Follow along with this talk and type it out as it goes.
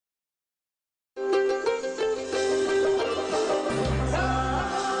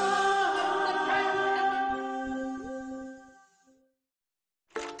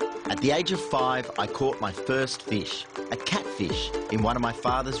At the age of 5, I caught my first fish, a catfish, in one of my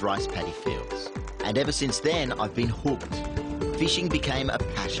father's rice paddy fields. And ever since then, I've been hooked. Fishing became a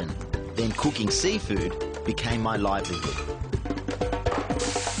passion. Then cooking seafood became my livelihood.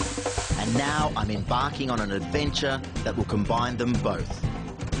 And now I'm embarking on an adventure that will combine them both.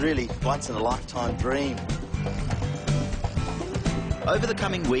 Really, once-in-a-lifetime dream. Over the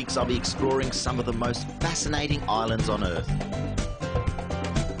coming weeks, I'll be exploring some of the most fascinating islands on Earth.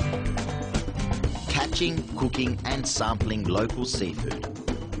 Catching, cooking and sampling local seafood.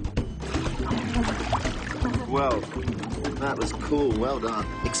 Well, that was cool. Well done.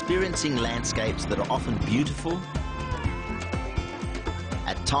 Experiencing landscapes that are often beautiful,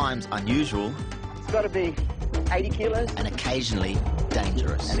 at times unusual, It's got to be 80 kilos. and occasionally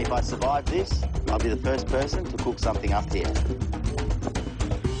dangerous. And if I survive this, I'll be the first person to cook something up here.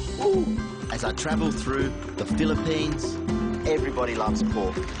 As I travel through the Philippines, Everybody loves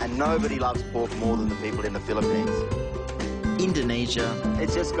pork, and nobody loves pork more than the people in the Philippines. Indonesia,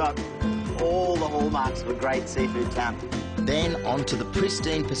 It's just got all the hallmarks of a great seafood town. then onto the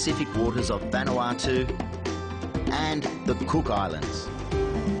pristine Pacific waters of Vanuatu and the Cook Islands.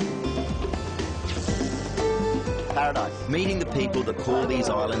 Paradise. Meeting the people that call these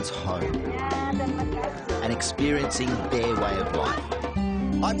islands home and experiencing their way of life.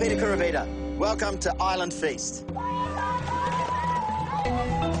 I'm Peter Kuruvita. Welcome to Island Feast.